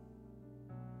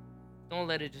 Don't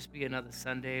let it just be another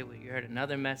Sunday where you heard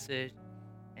another message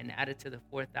and added to the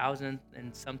 4,000th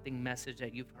and something message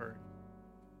that you've heard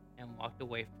and walked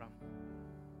away from.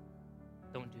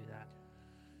 Don't do that.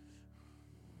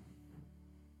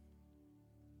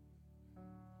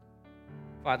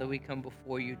 Father, we come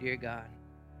before you, dear God.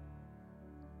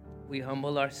 We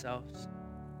humble ourselves.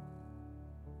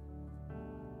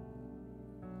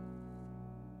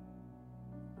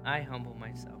 I humble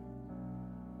myself.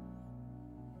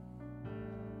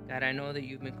 God, I know that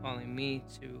you've been calling me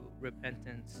to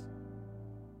repentance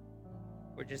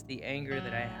for just the anger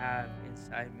that I have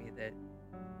inside me that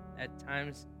at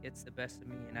times gets the best of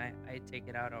me, and I take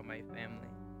it out on my family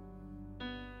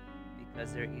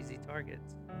because they're easy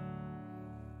targets.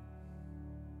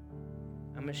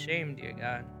 I'm ashamed, dear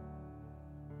God.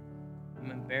 I'm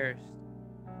embarrassed.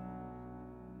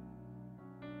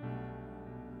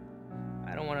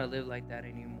 I don't want to live like that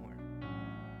anymore.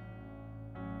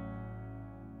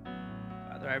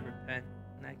 Father, I repent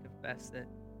and I confess that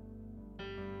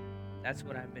that's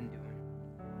what I've been doing.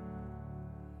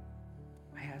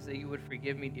 I ask that you would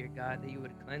forgive me, dear God, that you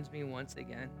would cleanse me once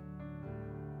again.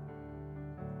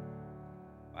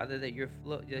 Father, that your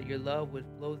love would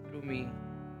flow through me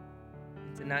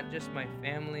into not just my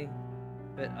family,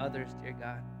 but others, dear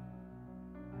God.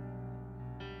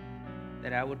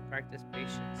 That I would practice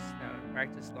patience, that I would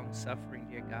practice long suffering,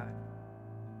 dear God.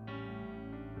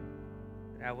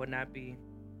 That I would not be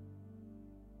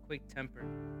quick tempered.